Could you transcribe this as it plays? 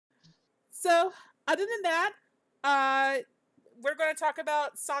So, other than that, we're going to talk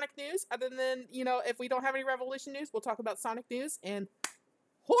about Sonic news. Other than, if we don't have any Revolution news, we'll talk about Sonic news. And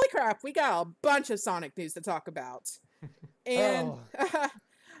holy crap, we got a bunch of Sonic news to talk about. And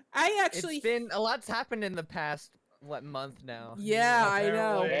I actually... It's been... A lot's happened in the past, month now? Yeah, I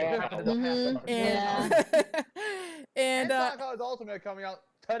know. Yeah. And Sonic Colors Ultimate coming out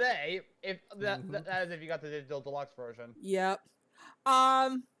today, if that is if you got the digital deluxe version. Yep.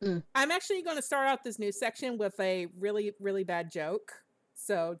 I'm actually going to start out this news section with a really, really bad joke.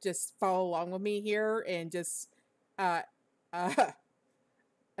 So just follow along with me here and just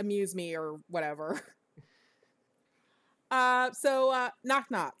amuse me or whatever. So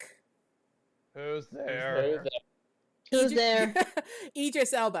knock knock. Who's there? Who's there?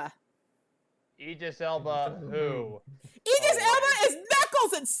 Idris Elba. Idris Elba, who? Idris Elba is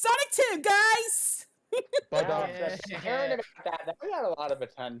Knuckles in Sonic 2, guys! But hearing about that got a lot of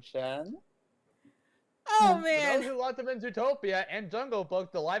attention. Oh, For man. those who loved him in Zootopia and Jungle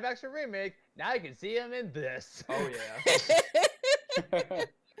Book, the live-action remake, now you can see him in this. Oh, yeah.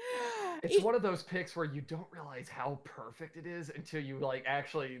 It's one of those picks where you don't realize how perfect it is until you, like,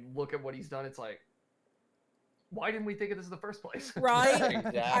 actually look at what he's done. It's like, why didn't we think of this in the first place? Right?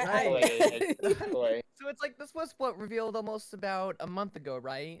 Exactly. So it's like, this was what revealed almost about a month ago,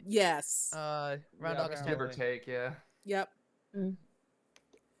 right? Yes. Around August. Give or take, yeah. Yep.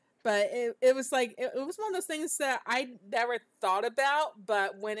 But it was like, it was one of those things that I never thought about,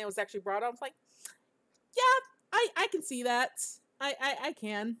 but when it was actually brought up, I was like, yeah, I can see that. I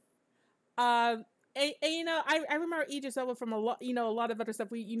can. And I remember Idris Elba from a lot of other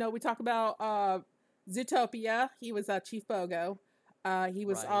stuff. We talk about Zootopia. He was Chief Bogo. He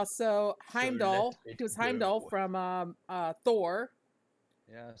was also Heimdall. He was Heimdall from Thor.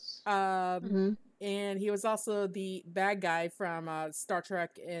 Yes. And he was also the bad guy from Star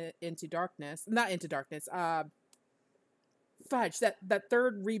Trek Into Darkness. Not Into Darkness. Fudge, that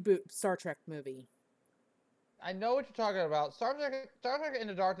third reboot Star Trek movie. I know what you're talking about. Star Trek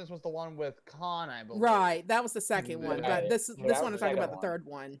Into Darkness was the one with Khan, I believe. Right, that was the second one. But this one I'm talking about the third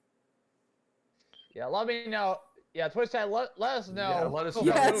one. Yeah, let me know. Yeah, Twitch chat, let us know. Yeah, let us know.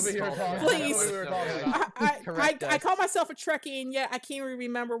 Yes, Movie you're talking please. about. I call myself a Trekkie, and yet I can't even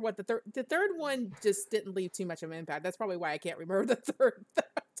remember what the third one just didn't leave too much of an impact. That's probably why I can't remember the third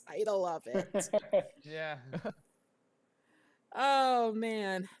title of it. Yeah. Oh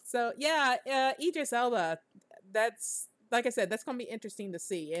man. So yeah, Idris Elba. That's, like I said, that's gonna be interesting to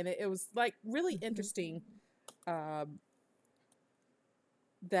see, and it was like really interesting.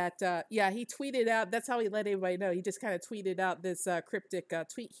 That he tweeted out. That's how he let everybody know. He just kind of tweeted out this cryptic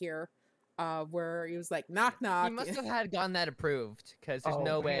tweet here, where he was like, "Knock knock." He must have had gotten that approved, because there's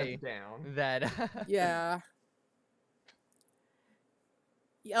no way that. Yeah.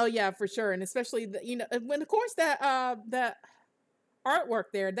 Oh yeah, for sure, and especially when of course that artwork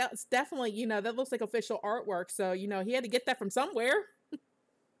there, that's definitely that looks like official artwork. So he had to get that from somewhere.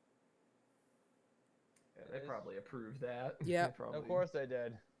 They probably approved that. Yeah, Of course they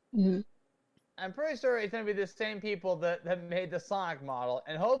did. Mhm. I'm pretty sure it's gonna be the same people that made the Sonic model,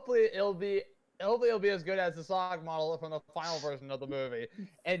 and hopefully it'll be as good as the Sonic model from the final version of the movie,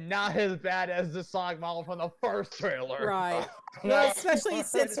 and not as bad as the Sonic model from the first trailer. Right. Well, especially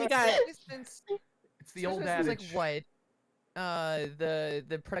since we got It's the old adage. Like what?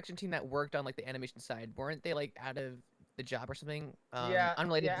 The production team that worked on like the animation side, weren't they like out of the job or something?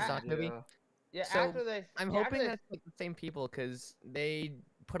 Unrelated to the Sonic movie. Yeah, So, I'm hoping that's like the same people, because they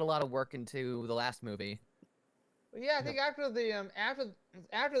put a lot of work into the last movie. Yeah, I think after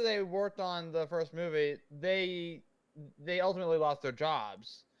they worked on the first movie, they ultimately lost their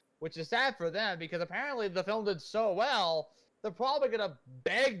jobs, which is sad for them because apparently the film did so well, they're probably gonna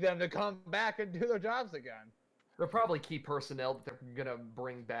beg them to come back and do their jobs again. They're probably key personnel that they're gonna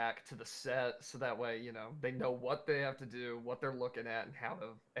bring back to the set, so that way, they know what they have to do, what they're looking at, and how to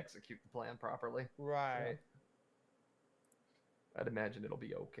execute the plan properly. Right. So, I'd imagine it'll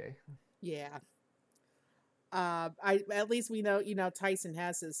be okay. Yeah. At least we know, Tyson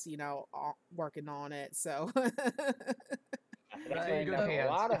has his, working on it, so. It's in good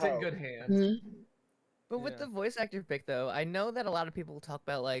hands. It's in good hands. But with the voice actor pick, though, I know that a lot of people talk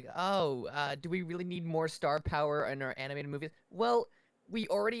about, like, do we really need more star power in our animated movies? Well, we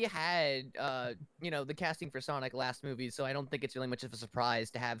already had, the casting for Sonic last movie, so I don't think it's really much of a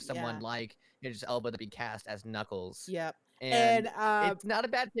surprise to have someone like Idris Elba to be cast as Knuckles. Yep. And it's not a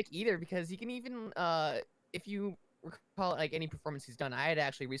bad pick either, because you can even, if you recall, like, any performance he's done, I had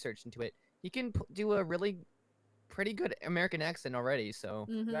actually researched into it, he can do a really pretty good American accent already, so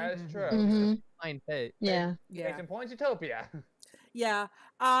that is true. Fine fit. Yeah. Case in point, Zootopia. Yeah.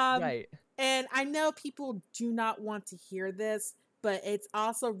 Right. And I know people do not want to hear this, but it's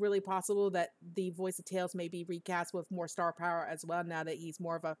also really possible that the voice of Tails may be recast with more star power as well, now that he's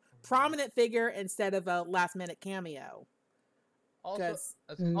more of a prominent figure instead of a last minute cameo. Also, 'Cause-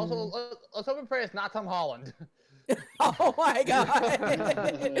 let's hope and pray it's not Tom Holland. Oh my god.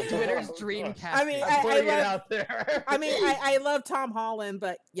 Twitter's dream casting. I mean, I'm putting it love, out there. I mean, I love Tom Holland,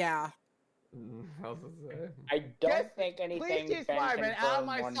 but yeah. I was gonna say. I don't Yes, think anything Please keep been Spider-Man out of confirmed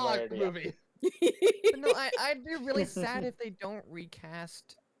my one way Sonic or the other. movie. But no, I'd be really sad if they don't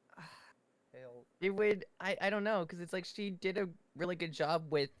recast. It would. I don't know, because it's like she did a really good job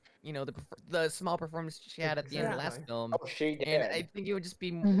with the small performance she had at the end of the last Exactly. film, Oh, she did. and I think it would just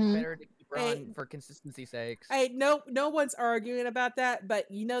be Mhm. better to keep her Hey. on for consistency's sakes. No one's arguing about that, but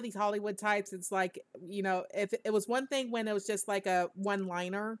these Hollywood types, it's like, if it was one thing when it was just like a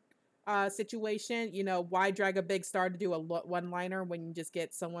one-liner situation, why drag a big star to do a one-liner when you just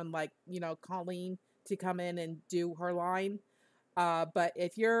get someone like, Colleen to come in and do her line. But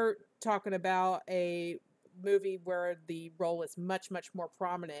if you're talking about a movie where the role is much, much more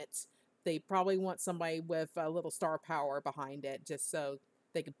prominent, they probably want somebody with a little star power behind it, just so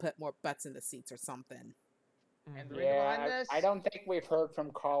they can put more butts in the seats or something. And the reason behind Yeah, this, I don't think we've heard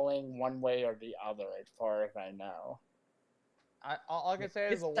from Colleen one way or the other, as far as I know. all I can say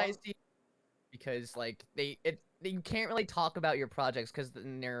is It's the one. dicey because like you can't really talk about your projects because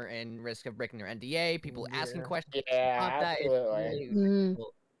then they're in risk of breaking their NDA. People asking Yeah. questions. Yeah, about that. It's absolutely. really Mm.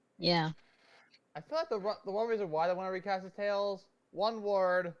 difficult. Yeah. I feel like the one reason why they want to recast the Tails, one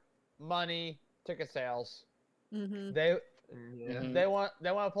word, money, ticket sales. Mm-hmm. They Yeah. Mhm. they want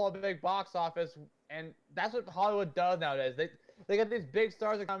to pull a big box office, and that's what Hollywood does nowadays. They get these big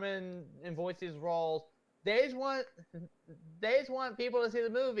stars that come in and voice these roles. They just want people to see the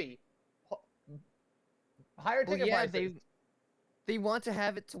movie. Higher Well, ticket yeah, prices. they want to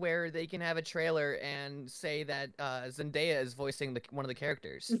have it to where they can have a trailer and say that Zendaya is voicing one of the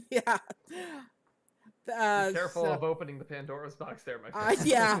characters. Yeah. Be careful of opening the Pandora's box there, my friend.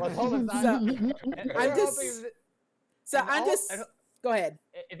 Yeah. Let's hope it's not. So, And I'm we're just- hoping that- so and I'm all- just. and Go ahead.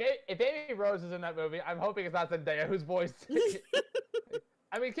 if Amy Rose is in that movie, I'm hoping it's not Zendaya who's voiced.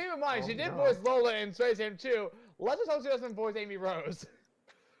 I mean, keep in mind, Oh, she did no. voice Lola in Space Jam 2. Let's just hope she doesn't voice Amy Rose.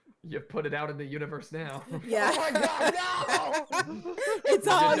 You put it out in the universe now. Yeah. Oh my god, no! It's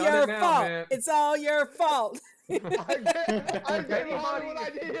You've all done your it now, fault. man. It's all your fault. I'm getting anybody- Hollywood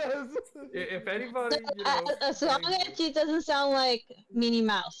ideas. If anybody, you know, As long as she doesn't sound like Minnie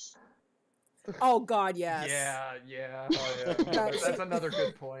Mouse. Oh God, yes. yeah. Oh, yeah. That's another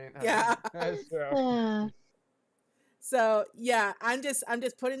good point. Yeah. That's true. Yeah. So yeah, I'm just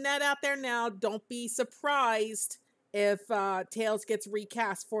putting that out there now. Don't be surprised if Tails gets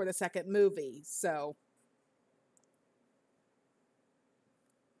recast for the second movie. So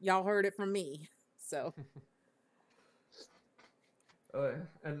y'all heard it from me. So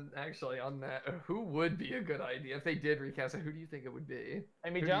And actually, on that, who would be a good idea if they did recast it? Who do you think it would be?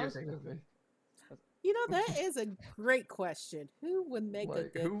 Amy Who do you Jones? think it would be? that is a great question. Who would make a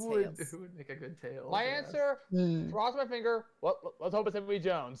Like, good who Tails? would make a good tail? My answer, cross my finger. Let's hope it's Amy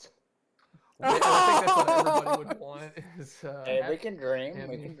Jones. I think that's what everybody would want. Is, Hey, we can dream. Yeah,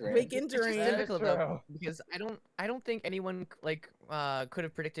 We me- can dream. We can It's just dream. That is difficult though, true. because I don't think anyone could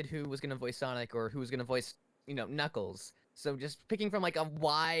have predicted who was gonna voice Sonic or who was gonna voice Knuckles. So just picking from like a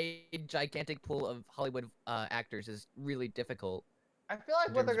wide, gigantic pool of Hollywood actors is really difficult. I feel like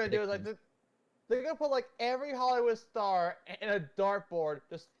In what they're terms gonna of do is like they're gonna put like every Hollywood star in a dartboard,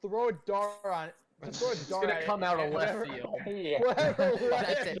 just throw a dart on it. Just throw a It's dart gonna at it, come out of and left whatever- field. Yeah. whatever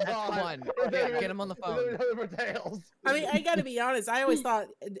That's it. That's the lands one. on- Yeah, get him on the phone. For Tails. I mean, I gotta be honest. I always thought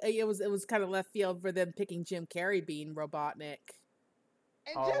it was kind of left field for them picking Jim Carrey being Robotnik.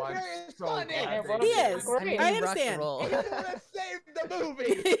 And Oh, Jim I'm Carrey is so funny. glad they He did. is. Great. I he rocked the understand. role. He's the one that saved the movie.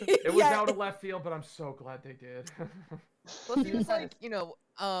 It was Yeah. out of left field, but I'm so glad they did. Plus, he was like,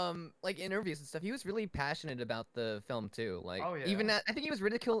 like in interviews and stuff, he was really passionate about the film too. Like, Oh, yeah. even I think he was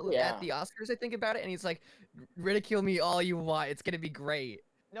ridiculed Yeah. at the Oscars. I think about it, and he's like, "Ridicule me all you want. It's gonna be great."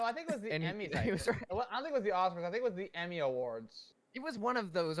 No, I think it was the And Emmys. he was right. I don't think it was the Oscars. I think it was the Emmy Awards. It was one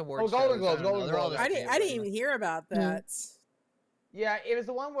of those awards. Golden shows, Globes, I don't know, Golden they're all Globes. the I same, didn't but- even hear about that. Yeah, it was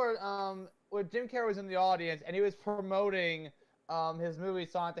the one where Jim Carrey was in the audience and he was promoting his movie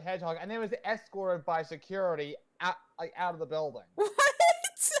Sonic the Hedgehog, and then he was escorted by security out of the building. What?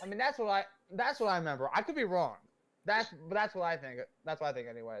 I mean, that's what I remember. I could be wrong. That's what I think. That's what I think,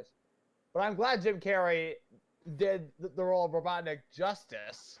 anyways. But I'm glad Jim Carrey did the role of Robotnik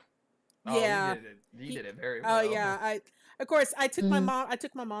justice. Yeah. He did it very well. Oh yeah, of course I took my mom. I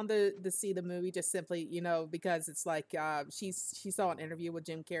took my mom to see the movie just simply, because it's like she saw an interview with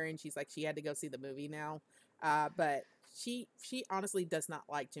Jim Carrey and she's like she had to go see the movie now. But she honestly does not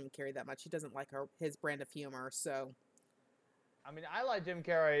like Jim Carrey that much. She doesn't like his brand of humor. So, I mean, I like Jim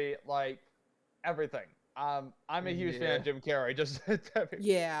Carrey like everything. I'm a huge fan of Jim Carrey. Just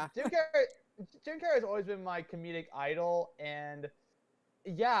yeah, Jim Carrey has always been my comedic idol, and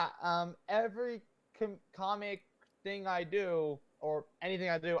yeah, every comic thing I do or anything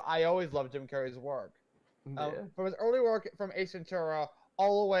I do, I always love Jim Carrey's work. From his early work from Ace Ventura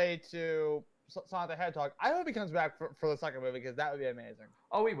all the way to Sonic the Hedgehog. I hope he comes back for the second movie because that would be amazing.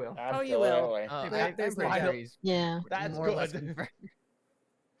 Oh, he will. Oh, you will. I'm pretty sure he's That's more or less good. confirmed.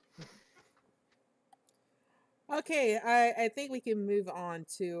 Okay, I think we can move on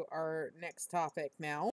to our next topic now.